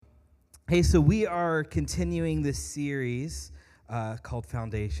Hey, so we are continuing this series called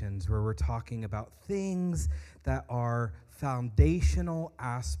Foundations, where we're talking about things that are foundational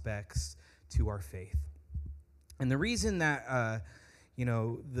aspects to our faith. And the reason that,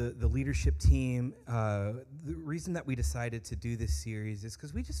 the leadership team, the reason that we decided to do this series is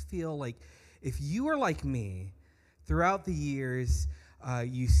because we just feel like if you are like me, throughout the years,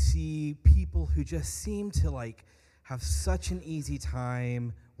 you see people who just seem to have such an easy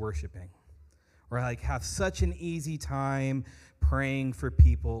time worshiping, or have such an easy time praying for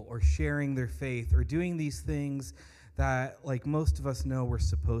people or sharing their faith or doing these things that most of us know we're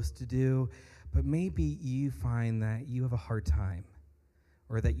supposed to do, but maybe you find that you have a hard time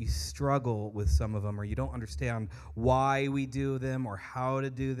or that you struggle with some of them, or you don't understand why we do them or how to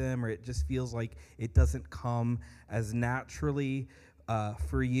do them, or it just feels like it doesn't come as naturally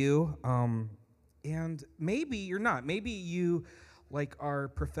for you. And maybe you're not. Maybe you are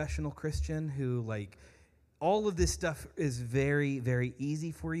professional Christian who all of this stuff is very, very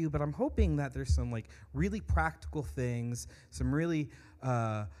easy for you, but I'm hoping that there's some really practical things, some really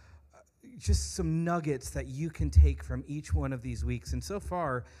just some nuggets that you can take from each one of these weeks. And so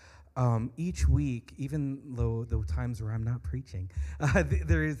far, each week, even though the times where I'm not preaching,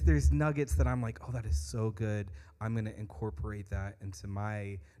 there's nuggets that I'm oh, that is so good. I'm going to incorporate that into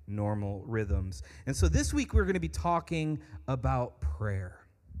my normal rhythms. And so this week we're going to be talking about prayer.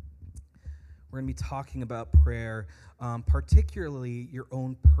 We're going to be talking about prayer, particularly your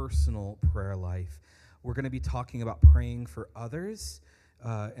own personal prayer life. We're going to be talking about praying for others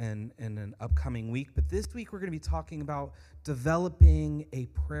in an upcoming week. But this week we're going to be talking about developing a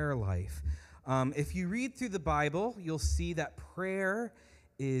prayer life. If you read through the Bible, you'll see that prayer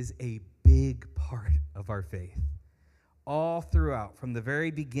is a big part of our faith. All throughout, from the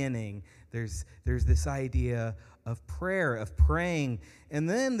very beginning, there's this idea of prayer, of praying. And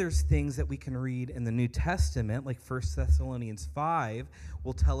then there's things that we can read in the New Testament, like 1 Thessalonians 5,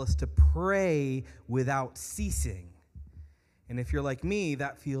 will tell us to pray without ceasing. And if you're like me,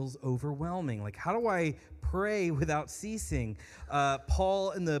 that feels overwhelming. How do I pray without ceasing?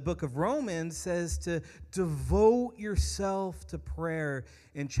 Paul in the book of Romans says to devote yourself to prayer.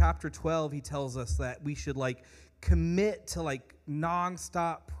 In chapter 12, he tells us that we should commit to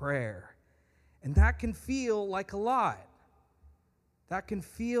nonstop prayer. And that can feel like a lot. That can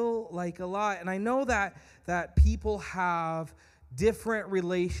feel like a lot. And I know that people have different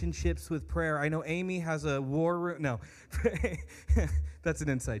relationships with prayer. I know Amy has a war room. No, that's an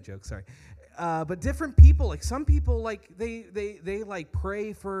inside joke. Sorry. But different people, some people they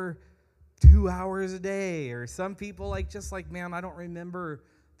pray for 2 hours a day, or some people man, I don't remember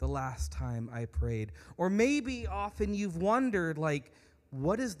the last time I prayed. Or maybe often you've wondered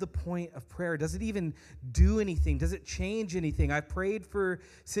what is the point of prayer? Does it even do anything? Does it change anything? I've prayed for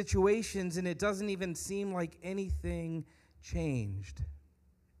situations and it doesn't even seem like anything changed.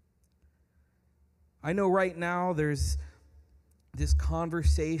 I know right now there's this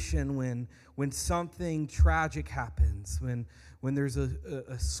conversation when something tragic happens, when there's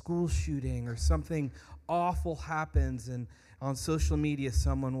a school shooting or something awful happens, and on social media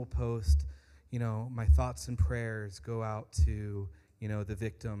someone will post, my thoughts and prayers go out to, the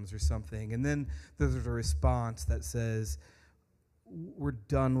victims or something. And then there's a response that says, we're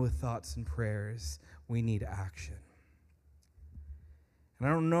done with thoughts and prayers. We need action. And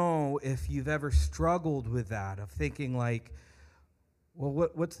I don't know if you've ever struggled with that, of thinking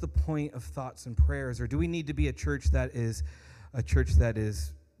what's the point of thoughts and prayers? Or do we need to be a church that is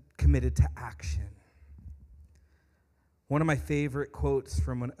committed to action? One of my favorite quotes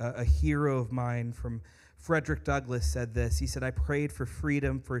from a hero of mine, from Frederick Douglass, said this. He said, "I prayed for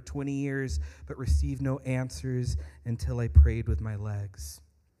freedom for 20 years, but received no answers until I prayed with my legs."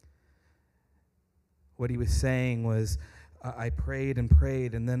 What he was saying was, I prayed and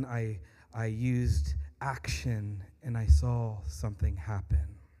prayed, and then I used action, and I saw something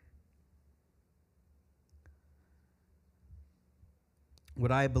happen.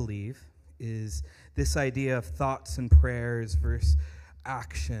 What I believe is this idea of thoughts and prayers versus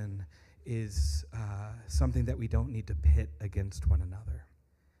action is something that we don't need to pit against one another.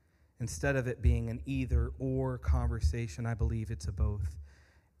 Instead of it being an either-or conversation, I believe it's a both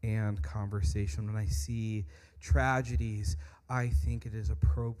and conversation. When I see tragedies, I think it is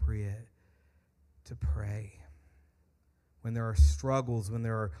appropriate to pray. When there are struggles, when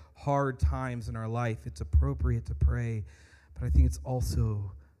there are hard times in our life, it's appropriate to pray. But I think it's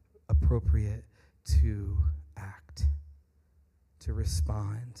also appropriate to act, to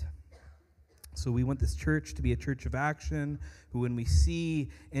respond. So we want this church to be a church of action, who when we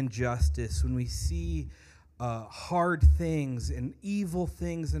see injustice, when we see hard things and evil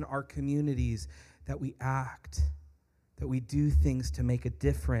things in our communities, that we act, that we do things to make a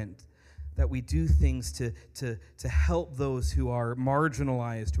difference, that we do things to help those who are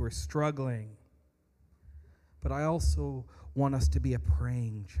marginalized, who are struggling. But I also want us to be a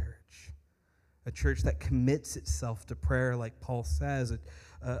praying church, a church that commits itself to prayer, like Paul says,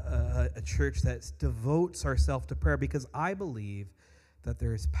 a church that devotes ourselves to prayer, because I believe that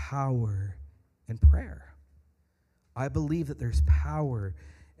there is power in prayer. I believe that there's power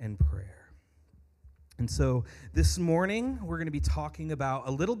in prayer. And so this morning, we're going to be talking about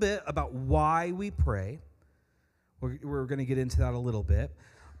a little bit about why we pray. We're going to get into that a little bit.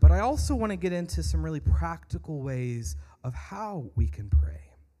 But I also want to get into some really practical ways of how we can pray.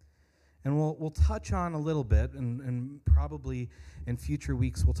 And we'll touch on a little bit, and probably in future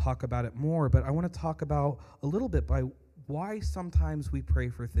weeks we'll talk about it more. But I want to talk about a little bit by why sometimes we pray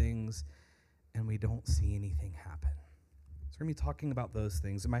for things and we don't see anything happen. We're going to be talking about those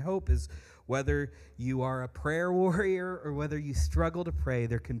things. And my hope is whether you are a prayer warrior or whether you struggle to pray,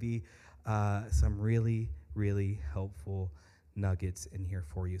 there can be some really, really helpful nuggets in here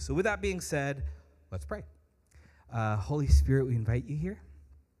for you. So with that being said, let's pray. Holy Spirit, we invite you here.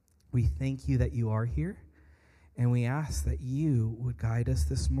 We thank you that you are here. And we ask that you would guide us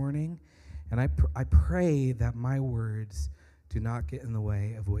this morning. And I pray that my words do not get in the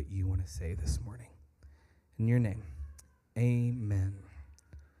way of what you want to say this morning. In your name. Amen.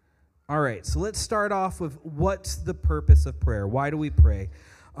 All right, so let's start off with what's the purpose of prayer? Why do we pray?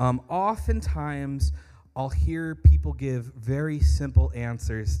 Oftentimes, I'll hear people give very simple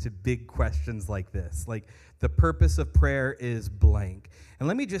answers to big questions like this. Like, the purpose of prayer is blank. And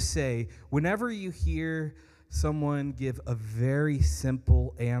let me just say, whenever you hear someone give a very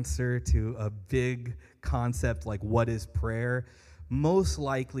simple answer to a big concept like what is prayer, most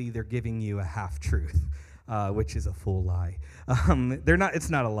likely they're giving you a half-truth. Which is a full lie. It's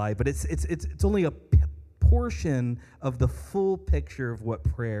not a lie, but it's only a portion of the full picture of what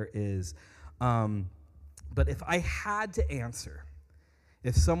prayer is. But if I had to answer,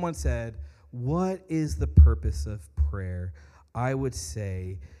 if someone said, what is the purpose of prayer? I would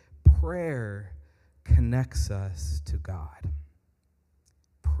say prayer connects us to God.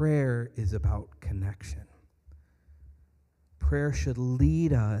 Prayer is about connection. Prayer should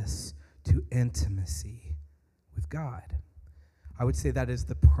lead us to intimacy with God. I would say that is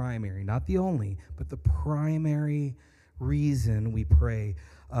the primary, not the only, but the primary reason we pray.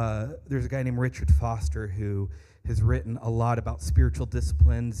 There's a guy named Richard Foster who has written a lot about spiritual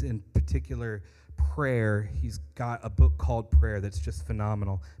disciplines, in particular prayer. He's got a book called Prayer that's just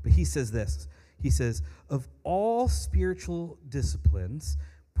phenomenal. But he says this. He says, of all spiritual disciplines,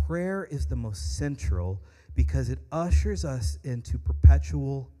 prayer is the most central because it ushers us into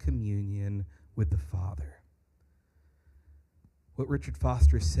perpetual communion with the Father. What Richard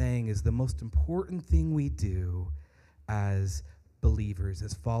Foster is saying is the most important thing we do as believers,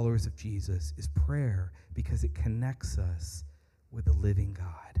 as followers of Jesus, is prayer, because it connects us with the living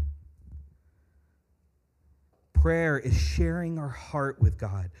God. Prayer is sharing our heart with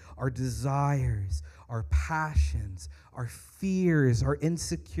God, our desires, our passions, our fears, our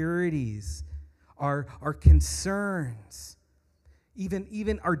insecurities, our concerns,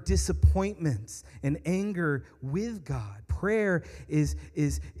 even our disappointments and anger with God. Prayer is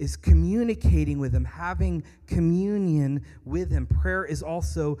communicating with Him, having communion with Him. Prayer is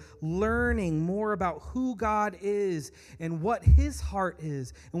also learning more about who God is and what His heart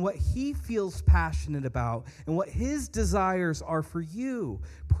is and what He feels passionate about and what His desires are for you.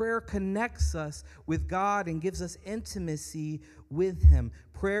 Prayer connects us with God and gives us intimacy with Him.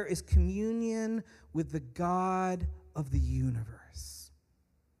 Prayer is communion with the God of the universe.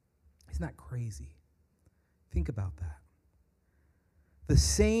 Isn't that crazy? Think about that. The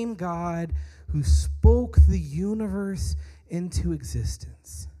same God who spoke the universe into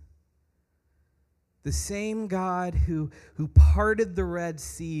existence. The same God who parted the Red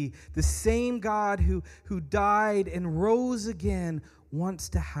Sea. The same God who died and rose again wants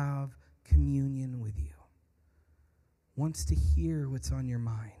to have communion with you. Wants to hear what's on your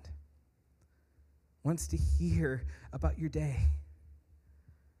mind. Wants to hear about your day.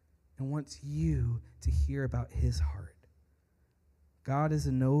 And wants you to hear about His heart. God is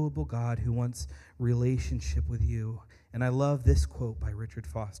a knowable God who wants relationship with you. And I love this quote by Richard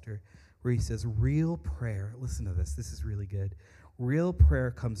Foster where he says, real prayer, listen to this, this is really good. Real prayer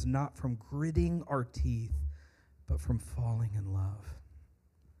comes not from gritting our teeth, but from falling in love.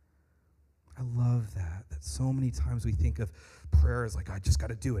 I love that so many times we think of prayer as like, I just got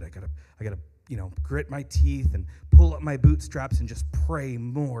to do it. I got to grit my teeth and pull up my bootstraps and just pray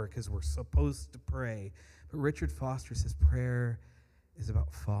more because we're supposed to pray. But Richard Foster says prayer is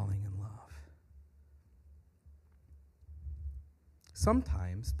about falling in love.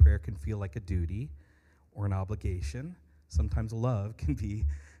 Sometimes prayer can feel like a duty or an obligation. Sometimes love can be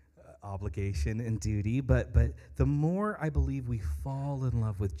obligation and duty. But the more I believe we fall in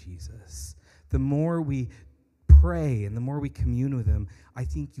love with Jesus, the more we pray and the more we commune with him, I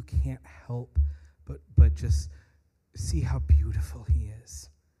think you can't help but just see how beautiful he is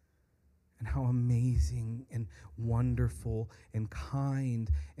and how amazing and wonderful and kind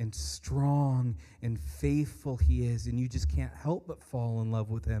and strong and faithful he is. And you just can't help but fall in love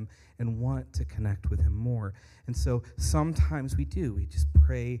with him and want to connect with him more. And so sometimes we just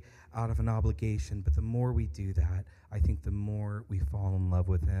pray out of an obligation. But the more we do that, I think the more we fall in love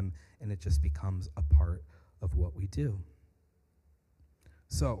with him, and it just becomes a part of what we do.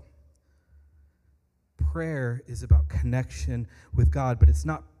 So, prayer is about connection with God, but it's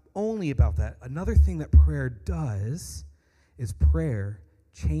not only about that. Another thing that prayer does is prayer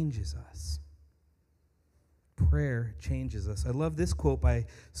changes us. Prayer changes us. I love this quote by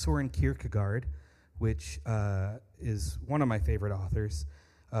Soren Kierkegaard, which is one of my favorite authors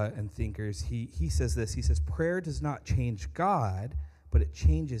and thinkers. He says this. He says, prayer does not change God, but it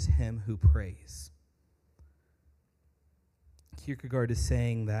changes him who prays. Kierkegaard is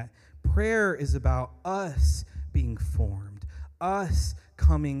saying that prayer is about us being formed, us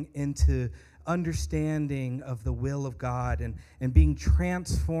coming into understanding of the will of God and being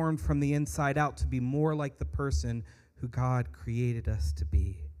transformed from the inside out to be more like the person who God created us to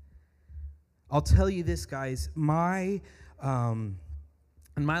be. I'll tell you this, guys, in my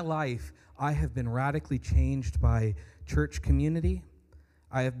life, I have been radically changed by church community.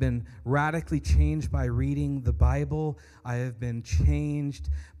 I have been radically changed by reading the Bible. I have been changed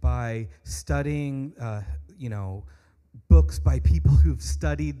by studying, books by people who've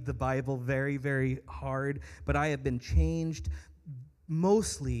studied the Bible very, very hard. But I have been changed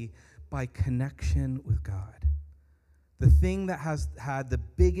mostly by connection with God. The thing that has had the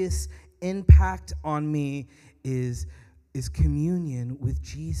biggest impact on me is communion with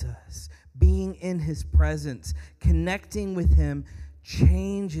Jesus. Being in his presence, connecting with him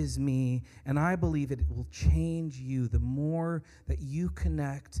changes me, and I believe it will change you the more that you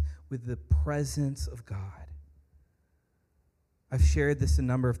connect with the presence of God. I've shared this a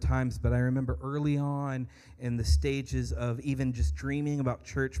number of times, but I remember early on in the stages of even just dreaming about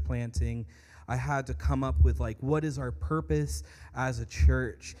church planting, I had to come up with, what is our purpose as a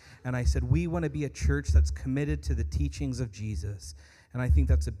church? And I said, we want to be a church that's committed to the teachings of Jesus. And I think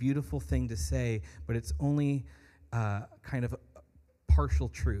that's a beautiful thing to say, but it's only kind of partial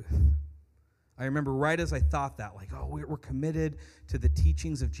truth. I remember right as I thought that, we're committed to the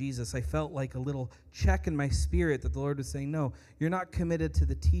teachings of Jesus, I felt like a little check in my spirit that the Lord was saying, no, you're not committed to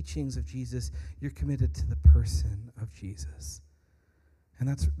the teachings of Jesus, you're committed to the person of Jesus.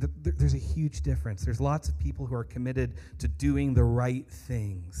 And there's a huge difference. There's lots of people who are committed to doing the right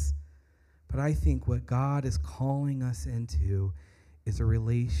things. But I think what God is calling us into is a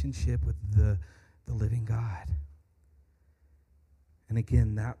relationship with the living God. And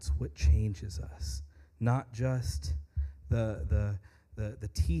again, that's what changes us. Not just the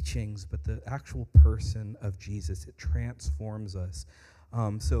teachings, but the actual person of Jesus. It transforms us.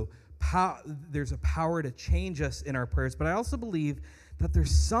 There's a power to change us in our prayers, but I also believe that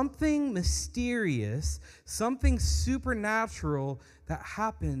there's something mysterious, something supernatural that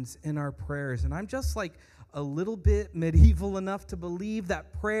happens in our prayers. And I'm just a little bit medieval enough to believe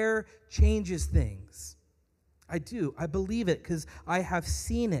that prayer changes things. I do. I believe it because I have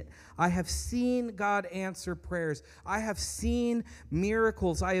seen it. I have seen God answer prayers. I have seen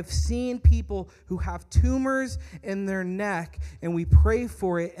miracles. I have seen people who have tumors in their neck, and we pray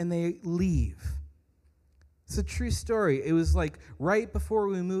for it, and they leave. It's a true story. It was right before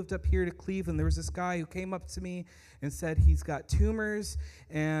we moved up here to Cleveland, there was this guy who came up to me and said he's got tumors,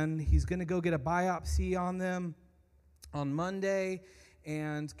 and he's going to go get a biopsy on them on Monday,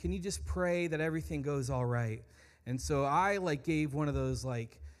 and can you just pray that everything goes all right? And so I gave one of those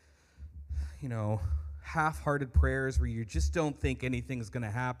half-hearted prayers where you just don't think anything's going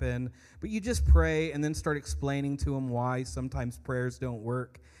to happen, but you just pray and then start explaining to him why sometimes prayers don't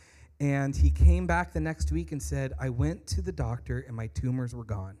work. And he came back the next week and said, I went to the doctor and my tumors were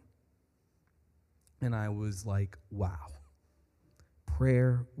gone. And I was like, wow,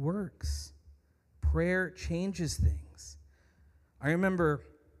 prayer works. Prayer changes things. I remember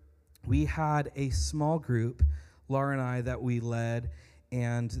we had a small group, Laura and I, that we led,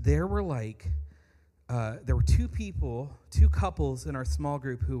 and there were two couples in our small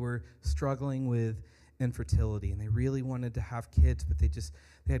group who were struggling with infertility, and they really wanted to have kids, but they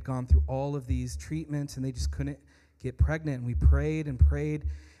They had gone through all of these treatments, and they just couldn't get pregnant. And we prayed and prayed,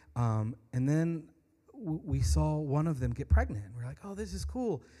 and then we saw one of them get pregnant. We're like, oh, this is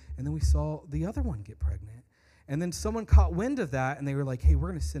cool. And then we saw the other one get pregnant. And then someone caught wind of that, and they were like, hey, we're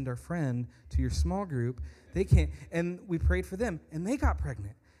going to send our friend to your small group. They can't. And we prayed for them, and they got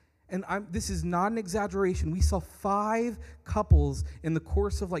pregnant. And this is not an exaggeration. We saw 5 couples in the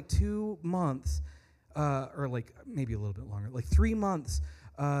course of like 2 months, or like maybe a little bit longer, like 3 months,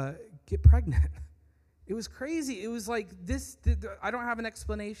 get pregnant. It was crazy. It was like this. I don't have an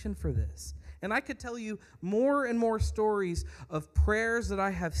explanation for this. And I could tell you more and more stories of prayers that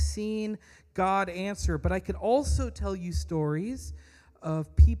I have seen God answer, but I could also tell you stories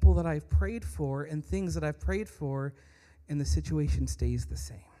of people that I've prayed for and things that I've prayed for, and the situation stays the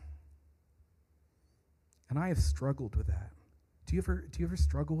same. And I have struggled with that. Do you ever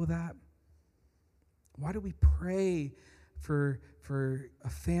struggle with that? Why do we pray for a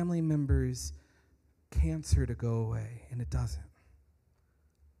family member's cancer to go away and it doesn't?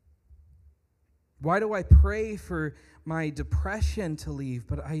 Why do I pray for my depression to leave,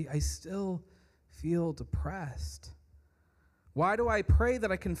 but I still feel depressed? Why do I pray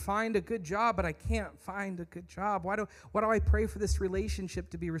that I can find a good job, but I can't find a good job? Why do I pray for this relationship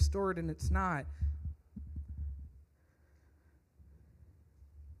to be restored and it's not?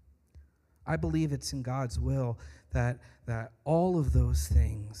 I believe it's in God's will that all of those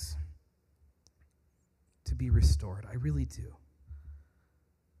things to be restored. I really do.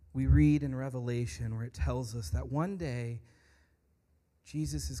 We read in Revelation where it tells us that one day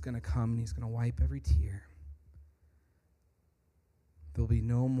Jesus is going to come and he's going to wipe every tear. There'll be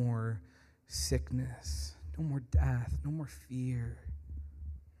no more sickness, no more death, no more fear,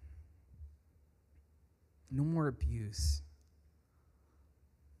 no more abuse,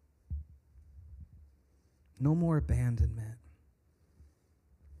 no more abandonment,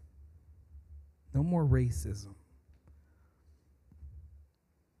 no more racism.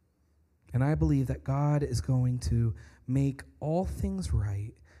 And I believe that God is going to make all things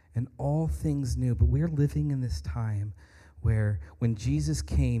right and all things new. But we're living in this time where when Jesus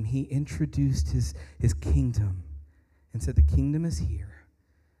came, he introduced his kingdom and said, the kingdom is here,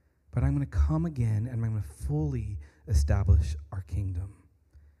 but I'm going to come again and I'm going to fully establish our kingdom.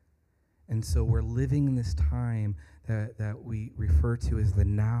 And so we're living in this time that we refer to as the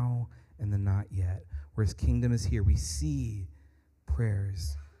now and the not yet, where his kingdom is here. We see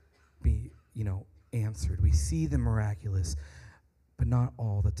prayers be, answered. We see the miraculous, but not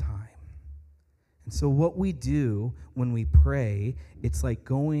all the time. And so what we do when we pray, it's like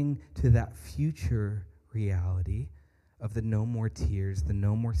going to that future reality of the no more tears, the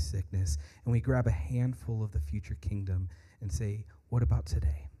no more sickness, and we grab a handful of the future kingdom and say, what about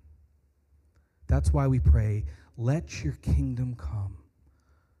today? That's why we pray, let your kingdom come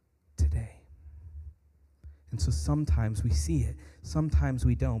today. And so sometimes we see it, sometimes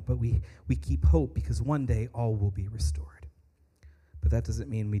we don't, but we keep hope because one day all will be restored. But that doesn't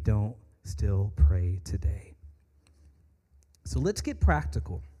mean we don't still pray today. So let's get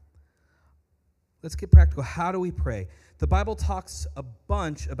practical. Let's get practical. How do we pray? The Bible talks a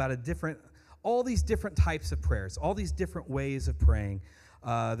bunch about all these different types of prayers, all these different ways of praying.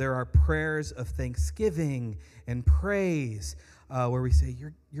 There are prayers of thanksgiving and praise, where we say,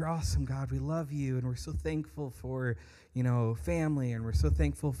 you're awesome, God, we love you, and we're so thankful for, family, and we're so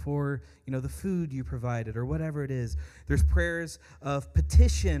thankful for, the food you provided, or whatever it is. There's prayers of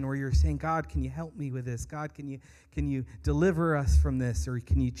petition, where you're saying, God, can you help me with this? God, can you deliver us from this? Or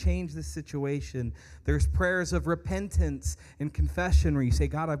can you change this situation? There's prayers of repentance and confession, where you say,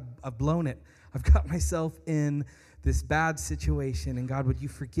 God, I've blown it. I've got myself in this bad situation, and God, would you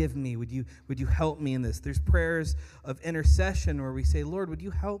forgive me? Would you help me in this? There's prayers of intercession where we say, Lord, would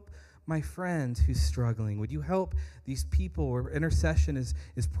you help my friend who's struggling? Would you help these people? Where intercession is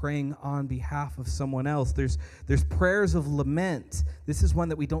praying on behalf of someone else. There's prayers of lament. This is one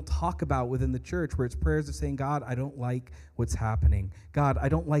that we don't talk about within the church, where it's prayers of saying, God, I don't like what's happening. God, I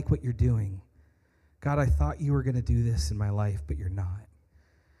don't like what you're doing. God, I thought you were going to do this in my life, but you're not.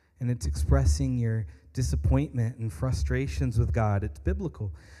 And it's expressing your disappointment and frustrations with God. It's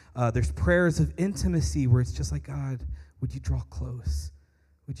biblical. There's prayers of intimacy where it's just like, God, would you draw close?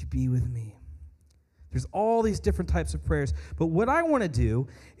 Would you be with me? There's all these different types of prayers. But what I want to do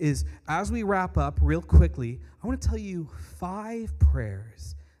is, as we wrap up real quickly, I want to tell you 5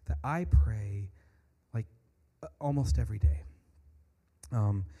 prayers that I pray like almost every day.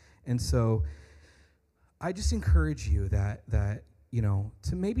 And so I just encourage you that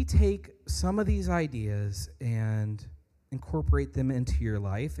to maybe take some of these ideas and incorporate them into your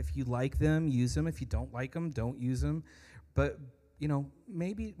life. If you like them, use them. If you don't like them, don't use them. But,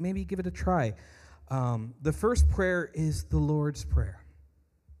 maybe give it a try. The first prayer is the Lord's Prayer.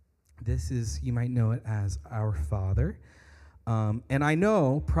 This is, you might know it as Our Father. And I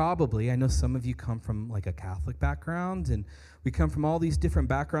know some of you come from like a Catholic background, and we come from all these different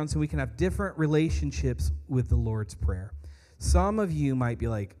backgrounds, and we can have different relationships with the Lord's Prayer. Some of you might be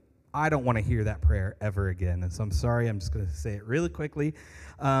like, I don't want to hear that prayer ever again. And so I'm sorry, I'm just going to say it really quickly.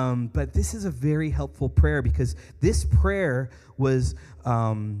 But this is a very helpful prayer, because this prayer was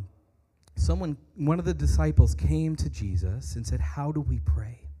one of the disciples came to Jesus and said, how do we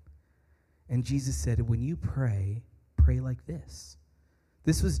pray? And Jesus said, when you pray like this.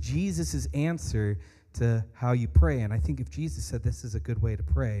 This was Jesus' answer to how you pray. And I think if Jesus said this is a good way to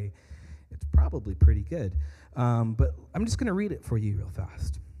pray, it's probably pretty good. But I'm just going to read it for you real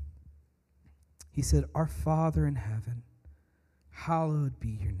fast. He said, Our Father in heaven, hallowed be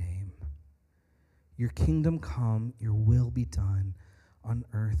your name. Your kingdom come, your will be done on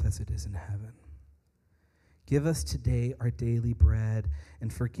earth as it is in heaven. Give us today our daily bread,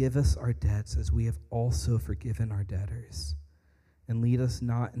 and forgive us our debts as we have also forgiven our debtors. And lead us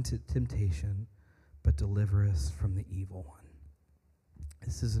not into temptation, but deliver us from the evil one.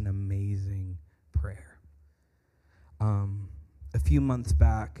 This is an amazing prayer. A few months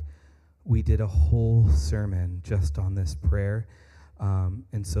back, we did a whole sermon just on this prayer.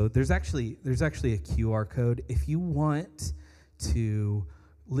 And so there's actually a QR code. If you want to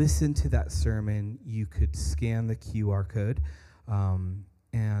listen to that sermon, you could scan the QR code.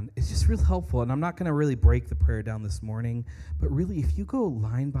 And it's just real helpful. And I'm not going to really break the prayer down this morning, but really, if you go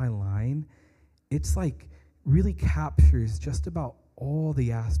line by line, it's like really captures just about all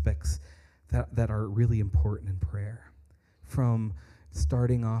the aspects that are really important in prayer. From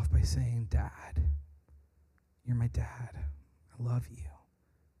starting off by saying, Dad, you're my dad. I love you.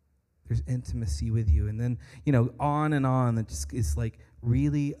 There's intimacy with you. And then, on and on. That just is like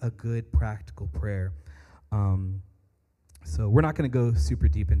really a good practical prayer. So we're not going to go super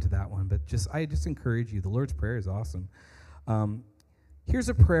deep into that one, but I just encourage you. The Lord's Prayer is awesome. Here's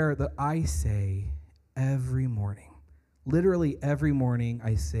a prayer that I say every morning. Literally every morning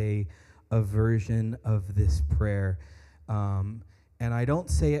I say a version of this prayer. And I don't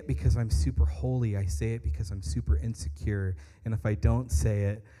say it because I'm super holy. I say it because I'm super insecure. And if I don't say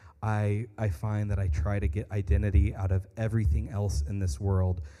it, I find that I try to get identity out of everything else in this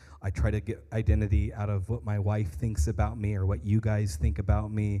world. I try to get identity out of what my wife thinks about me, or what you guys think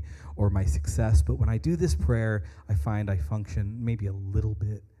about me, or my success. But when I do this prayer, I find I function maybe a little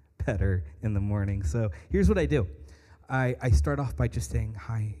bit better in the morning. So here's what I do. I start off by just saying,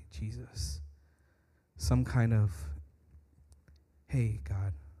 Hi, Jesus. Some kind of, Hey,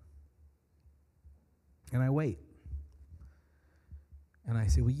 God. And I wait. And I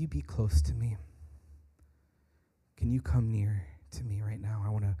say, will you be close to me? Can you come near to me right now? I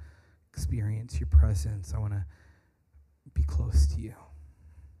want to experience your presence. I want to be close to you.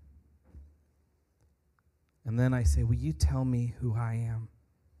 And then I say, will you tell me who I am?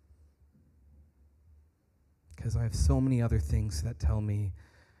 Because I have so many other things that tell me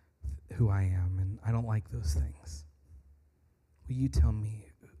who I am, and I don't like those things. Will you tell me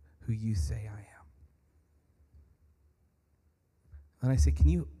who you say I am? And I say, can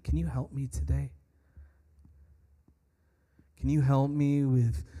you help me today? Can you help me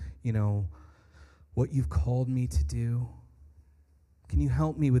with, what you've called me to do? Can you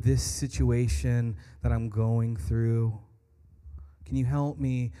help me with this situation that I'm going through? Can you help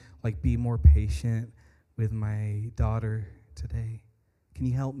me, be more patient with my daughter today? Can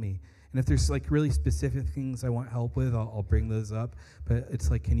you help me? And if there's, really specific things I want help with, I'll bring those up. But it's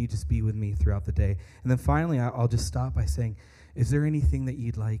can you just be with me throughout the day? And then finally, I'll just stop by saying, is there anything that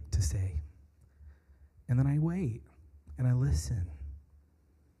you'd like to say? And then I wait, and I listen.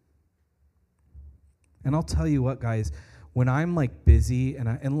 And I'll tell you what, guys, when I'm, busy,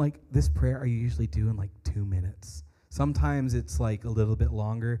 and this prayer I usually do in, 2 minutes. Sometimes it's, a little bit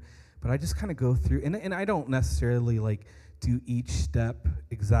longer, but I just kind of go through, and I don't necessarily, do each step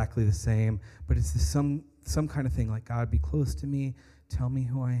exactly the same, but it's just some kind of thing, God, be close to me, tell me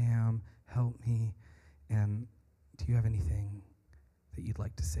who I am, help me, and do you have anything that you'd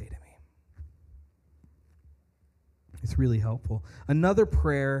like to say to me? It's really helpful. Another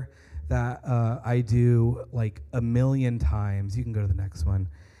prayer that I do a million times, you can go to the next one,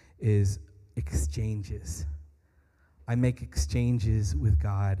 is exchanges. I make exchanges with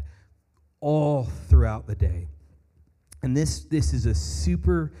God all throughout the day. And this is a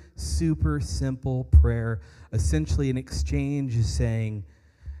super, super simple prayer. Essentially, an exchange is saying,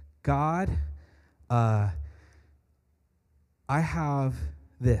 God, I have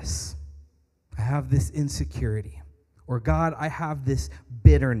this. I have this insecurity. Or God, I have this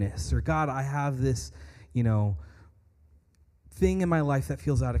bitterness. Or God, I have this, thing in my life that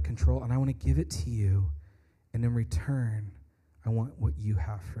feels out of control, and I want to give it to you. And in return, I want what you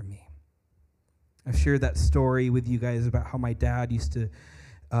have for me. I've shared that story with you guys about how my dad used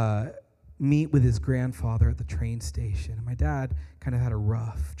to meet with his grandfather at the train station. And my dad kind of had a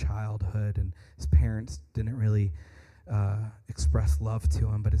rough childhood, and his parents didn't really express love to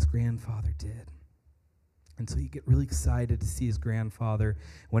him, but his grandfather did. And so he'd get really excited to see his grandfather.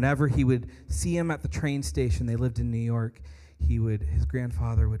 Whenever he would see him at the train station, they lived in New York, his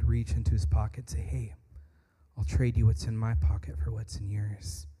grandfather would reach into his pocket and say, "Hey, I'll trade you what's in my pocket for what's in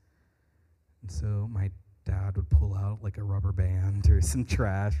yours." And so my dad would pull out like a rubber band or some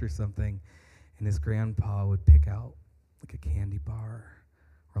trash or something, and his grandpa would pick out like a candy bar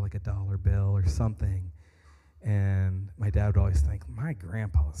or like a dollar bill or something. And my dad would always think, my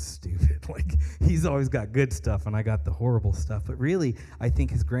grandpa's stupid. Like, he's always got good stuff, and I got the horrible stuff. But really, I think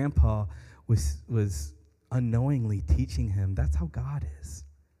his grandpa was unknowingly teaching him that's how God is.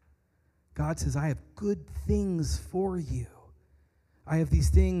 God says, I have good things for you. I have these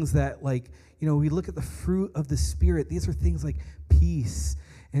things that, we look at the fruit of the Spirit. These are things like peace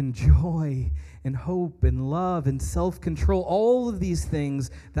and joy and hope and love and self-control. All of these things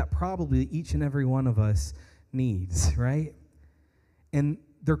that probably each and every one of us needs, right? And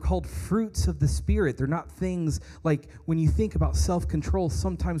they're called fruits of the Spirit. They're not things like when you think about self-control,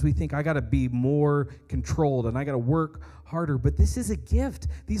 sometimes we think I got to be more controlled and I got to work harder. But this is a gift.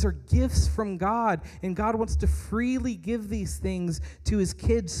 These are gifts from God, and God wants to freely give these things to his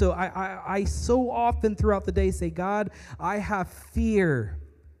kids. So I so often throughout the day say, God, I have fear.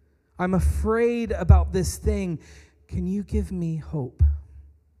 I'm afraid about this thing. Can you give me hope?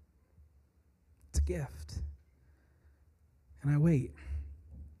 It's a gift. And I wait.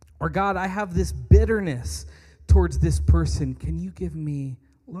 Or God, I have this bitterness towards this person. Can you give me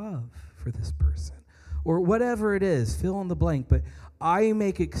love for this person? Or whatever it is, fill in the blank. But I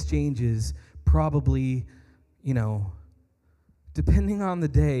make exchanges probably, depending on the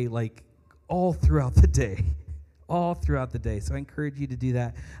day, all throughout the day. All throughout the day. So I encourage you to do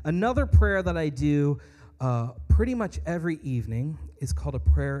that. Another prayer that I do pretty much every evening is called a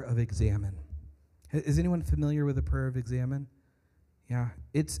prayer of examine. Is anyone familiar with the prayer of examine? Yeah,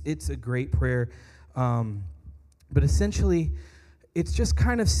 it's a great prayer. But essentially, it's just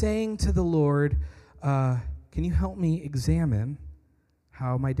kind of saying to the Lord, can you help me examine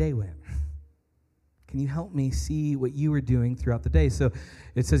how my day went? Can you help me see what you were doing throughout the day? So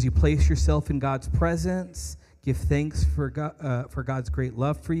it says you place yourself in God's presence, give thanks for God's great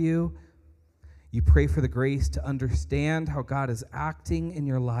love for you. You pray for the grace to understand how God is acting in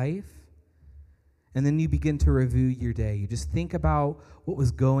your life. And then you begin to review your day. You just think about what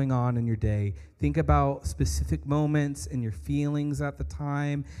was going on in your day. Think about specific moments and your feelings at the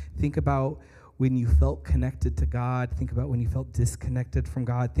time. Think about when you felt connected to God. Think about when you felt disconnected from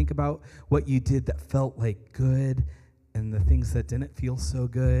God. Think about what you did that felt like good and the things that didn't feel so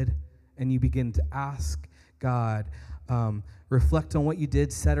good. And you begin to ask God, reflect on what you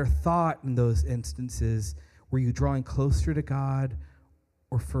did, said, or thought in those instances. Were you drawing closer to God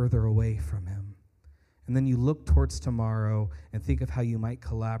or further away from him? And then you look towards tomorrow and think of how you might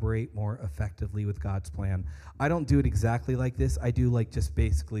collaborate more effectively with God's plan. I don't do it exactly like this. I do just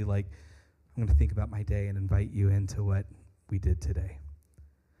basically I'm going to think about my day and invite you into what we did today.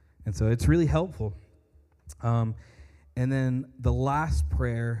 And so it's really helpful. And then the last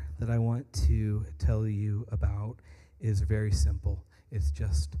prayer that I want to tell you about is very simple. It's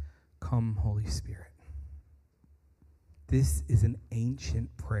just, come, Holy Spirit. This is an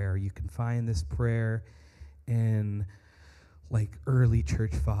ancient prayer. You can find this prayer in early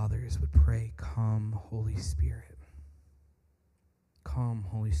church fathers would pray, come, Holy Spirit. Come,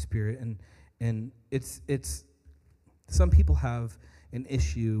 Holy Spirit. And it's some people have an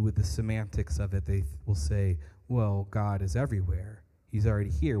issue with the semantics of it. They will say, well, God is everywhere. He's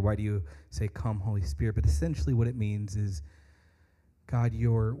already here. Why do you say, come, Holy Spirit? But essentially what it means is, God,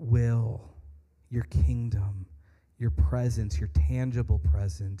 your will, your kingdom, your presence, your tangible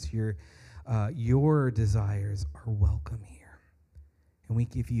presence, your desires are welcome here. And we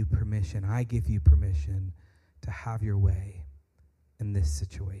give you permission. I give you permission to have your way in this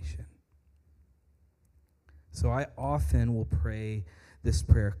situation. So I often will pray this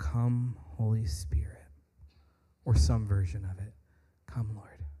prayer, come, Holy Spirit, or some version of it. Come,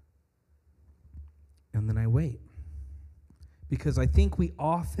 Lord. And then I wait. Because I think we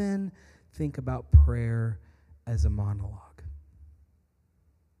often think about prayer as a monologue.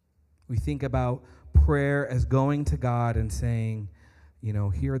 We think about prayer as going to God and saying,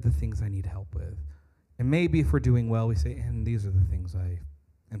 here are the things I need help with. And maybe if we're doing well, we say, and these are the things I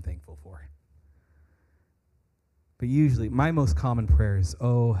am thankful for. But usually, my most common prayer is,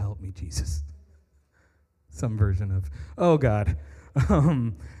 oh, help me, Jesus. Some version of, oh, God.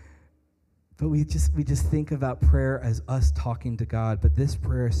 But we just think about prayer as us talking to God. But this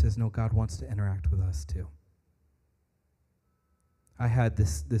prayer says, no, God wants to interact with us too. I had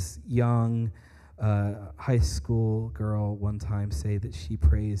this young high school girl one time say that she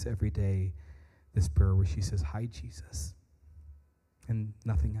prays every day this prayer where she says, hi, Jesus, and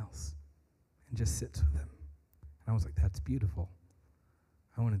nothing else, and just sits with him. And I was like, that's beautiful.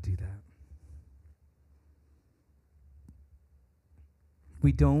 I want to do that.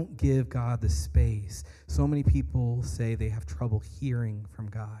 We don't give God the space. So many people say they have trouble hearing from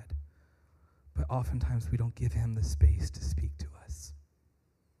God, but oftentimes we don't give him the space to speak to us.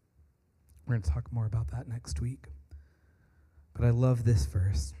 We're going to talk more about that next week. But I love this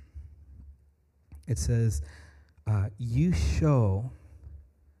verse. It says, you show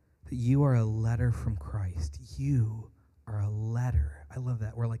that you are a letter from Christ. You are a letter. I love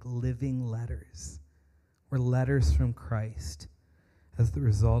that. We're like living letters. We're letters from Christ as the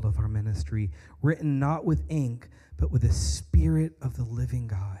result of our ministry, written not with ink, but with the Spirit of the living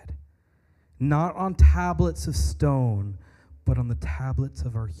God, not on tablets of stone, but on the tablets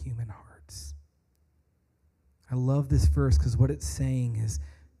of our human hearts. I love this verse because what it's saying is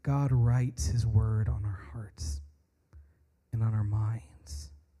God writes his word on our hearts and on our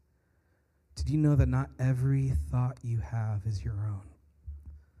minds. Did you know that not every thought you have is your own?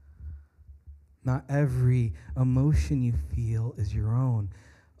 Not every emotion you feel is your own.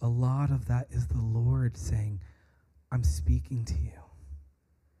 A lot of that is the Lord saying, I'm speaking to you.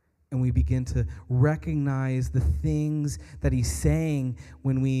 And we begin to recognize the things that he's saying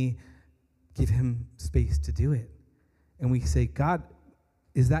when we give him space to do it. And we say, God,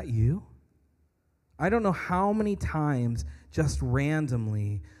 is that you? I don't know how many times just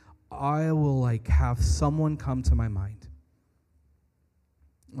randomly I will have someone come to my mind.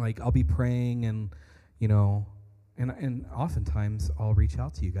 I'll be praying and oftentimes I'll reach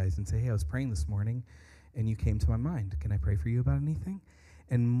out to you guys and say, hey, I was praying this morning and you came to my mind. Can I pray for you about anything?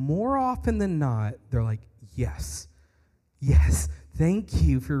 And more often than not, they're like, yes, thank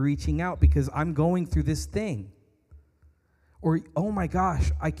you for reaching out because I'm going through this thing. Or, oh my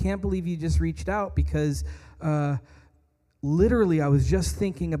gosh, I can't believe you just reached out because literally I was just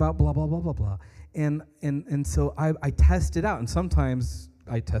thinking about blah, blah, blah, blah, blah. And so I test it out. And sometimes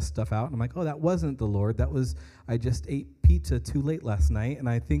I test stuff out, and I'm like, oh, that wasn't the Lord. That was, I just ate pizza too late last night, and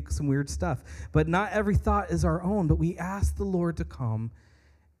I think some weird stuff. But not every thought is our own, but we ask the Lord to come,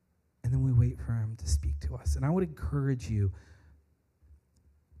 and then we wait for him to speak to us. And I would encourage you,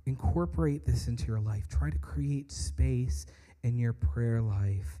 incorporate this into your life. Try to create space in your prayer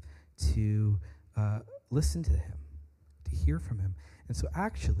life to listen to him, to hear from him. And so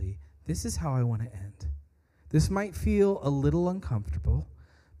actually, this is how I want to end. This might feel a little uncomfortable,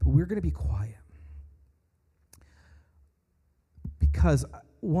 but we're going to be quiet. Because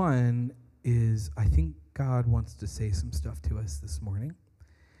one is, I think God wants to say some stuff to us this morning.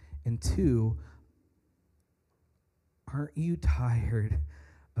 And two, aren't you tired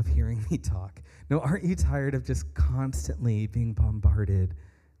of hearing me talk? No, aren't you tired of just constantly being bombarded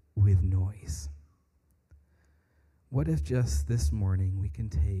with noise? What if just this morning we can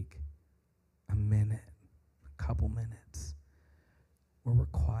take a minute, a couple minutes, where we're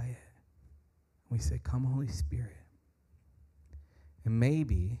quiet. We say, come, Holy Spirit. And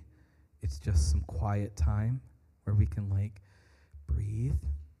maybe it's just some quiet time where we can breathe.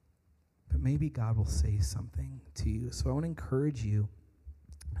 But maybe God will say something to you. So I want to encourage you,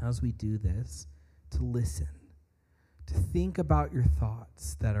 as we do this, to listen, to think about your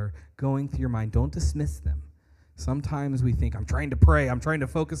thoughts that are going through your mind. Don't dismiss them. Sometimes we think, I'm trying to pray, I'm trying to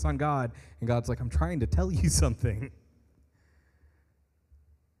focus on God, and God's like, I'm trying to tell you something.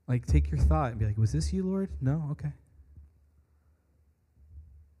 Take your thought and be like, was this you, Lord? No? Okay.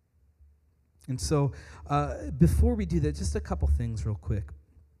 And so before we do that, just a couple things real quick.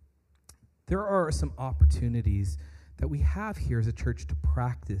 There are some opportunities that we have here as a church to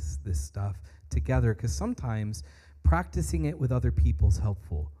practice this stuff together, because sometimes practicing it with other people is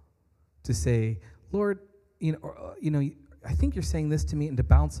helpful. To say, Lord, I think you're saying this to me, and to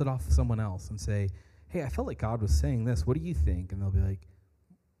bounce it off someone else and say, hey, I felt like God was saying this. What do you think? And they'll be like,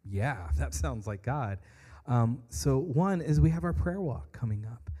 yeah, that sounds like God. So one is we have our prayer walk coming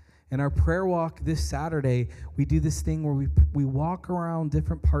up. And our prayer walk this Saturday, we do this thing where we walk around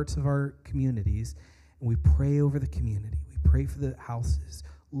different parts of our communities, and we pray over the community. We pray for the houses.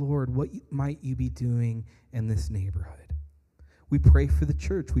 Lord, what might you be doing in this neighborhood? We pray for the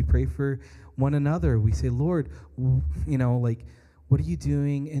church. We pray for one another. We say, Lord, what are you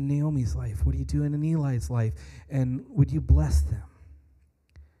doing in Naomi's life? What are you doing in Eli's life? And would you bless them?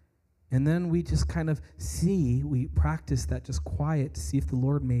 And then we just kind of we practice that just quiet to see if the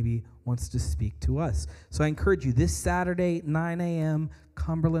Lord maybe wants to speak to us. So I encourage you, this Saturday, 9 a.m.,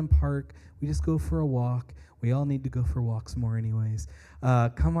 Cumberland Park, we just go for a walk. We all need to go for walks more anyways.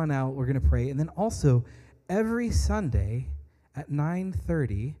 Come on out. We're going to pray. And then also, every Sunday at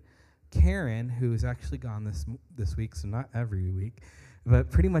 9:30, Karen, who is actually gone this week, so not every week, but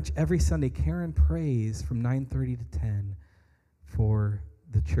pretty much every Sunday, Karen prays from 9:30 to 10 for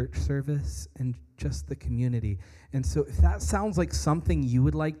the church service and just the community. And so if that sounds like something you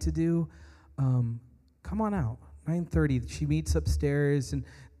would like to do, come on out. 9:30, she meets upstairs and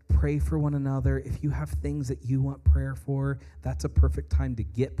pray for one another. If you have things that you want prayer for, that's a perfect time to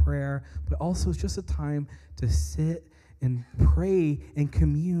get prayer. But also it's just a time to sit and pray and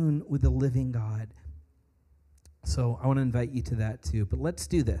commune with the living God. So I want to invite you to that too. But let's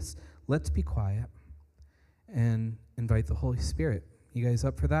do this. Let's be quiet and invite the Holy Spirit. You guys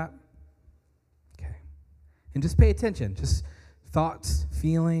up for that? Okay. And just pay attention. Just thoughts,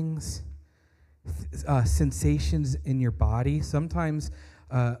 feelings, sensations in your body. Sometimes,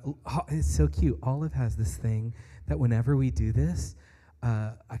 it's so cute. Olive has this thing that whenever we do this,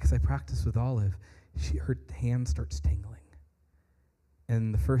 because I practice with Olive, her hand starts tingling.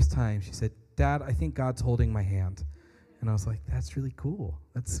 And the first time she said, Dad, I think God's holding my hand. And I was like, that's really cool.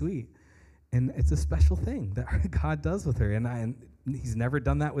 That's sweet. And it's a special thing that God does with her. And he's never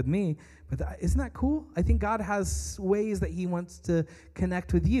done that with me. But isn't that cool? I think God has ways that he wants to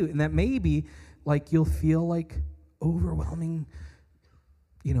connect with you. And that maybe you'll feel like overwhelming,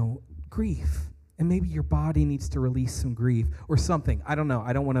 grief. And maybe your body needs to release some grief or something. I don't know.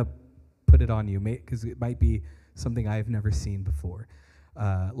 I don't want to put it on you because it might be something I've never seen before.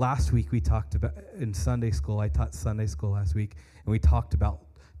 Last week we talked about, in Sunday school, I taught Sunday school last week, and we talked about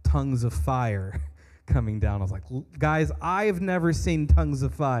tongues of fire coming down. I was like, guys, I've never seen tongues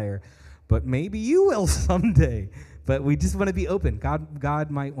of fire, but maybe you will someday. But we just want to be open.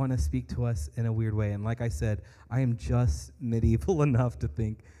 God might want to speak to us in a weird way. And like I said, I am just medieval enough to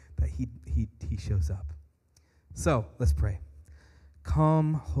think that he shows up. So let's pray.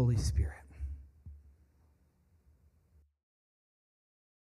 Come, Holy Spirit.